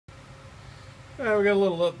We got a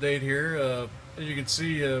little update here. As you can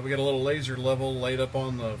see, we got a little laser level laid up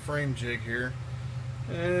on the frame jig here,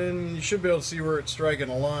 and you should be able to see where it's striking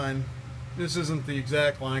a line. This isn't the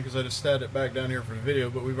exact line because I just stabbed it back down here for the video,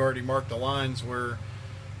 but we've already marked the lines where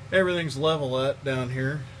everything's level at down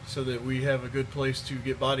here so that we have a good place to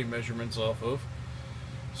get body measurements off of.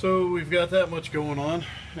 So we've got that much going on,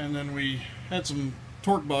 and then we had some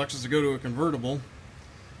torque boxes to go to a convertible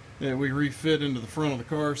that we refit into the front of the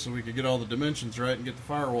car so we could get all the dimensions right and get the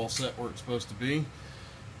firewall set where it's supposed to be,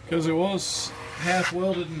 because it was half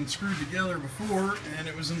welded and screwed together before and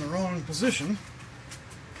it was in the wrong position.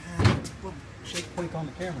 And a little shake quake on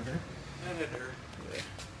the camera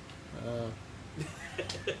there.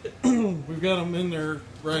 We've got them in there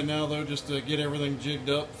right now though, just to get everything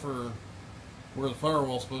jigged up for where the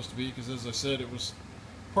firewall's supposed to be, because as I said, it was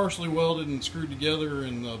partially welded and screwed together,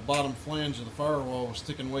 and the bottom flange of the firewall was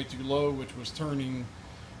sticking way too low, which was turning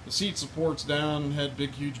the seat supports down and had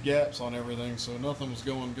big huge gaps on everything, so nothing was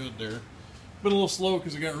going good there. Been a little slow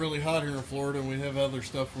because it got really hot here in Florida and we have other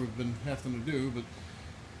stuff we've been having to do, but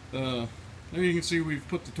there you can see we've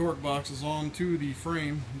put the torque boxes onto the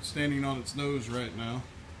frame. It's standing on its nose right now.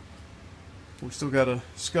 We still got to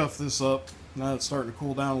scuff this up. Now that it's starting to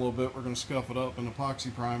cool down a little bit, we're going to scuff it up and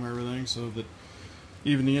epoxy prime everything so that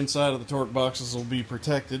even the inside of the torque boxes will be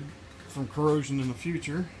protected from corrosion in the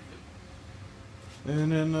future.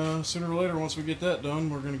 And then sooner or later, once we get that done,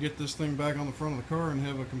 we're going to get this thing back on the front of the car and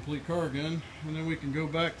have a complete car again. And then we can go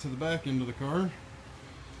back to the back end of the car.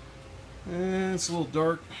 And it's a little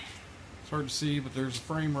dark. It's hard to see, but there's a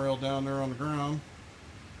frame rail down there on the ground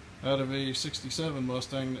out of a 67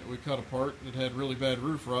 Mustang that we cut apart. It had really bad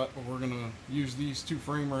roof rot, but we're going to use these two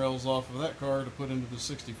frame rails off of that car to put into the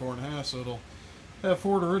 64.5, so it'll have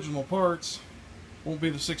Ford original parts. Won't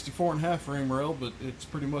be the 64.5 frame rail, but it's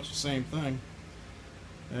pretty much the same thing.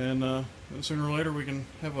 And sooner or later we can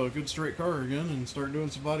have a good straight car again and start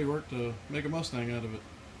doing some body work to make a Mustang out of it.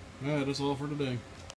 Alright, that's all for today.